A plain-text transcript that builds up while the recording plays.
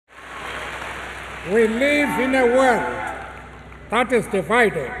We live in a world that is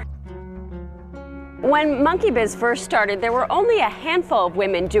divided. When Monkeybiz first started, there were only a handful of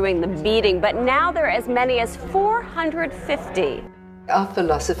women doing the beading, but now there are as many as 450. Our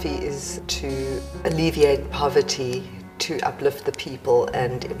philosophy is to alleviate poverty, to uplift the people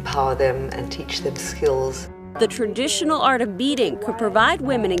and empower them and teach them skills. The traditional art of beading could provide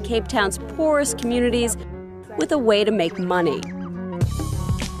women in Cape Town's poorest communities with a way to make money.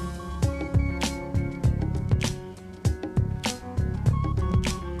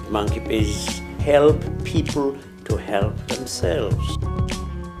 Monkeybiz help people to help themselves.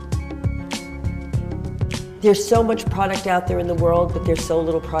 There's so much product out there in the world, but there's so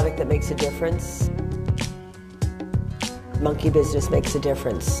little product that makes a difference. Monkeybiz just makes a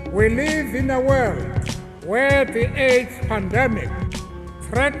difference. We live in a world where the AIDS pandemic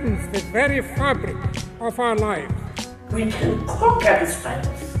threatens the very fabric of our lives. We can conquer this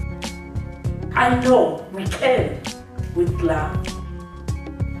virus. I know we can with love.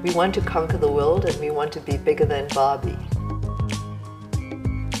 We want to conquer the world and we want to be bigger than Barbie.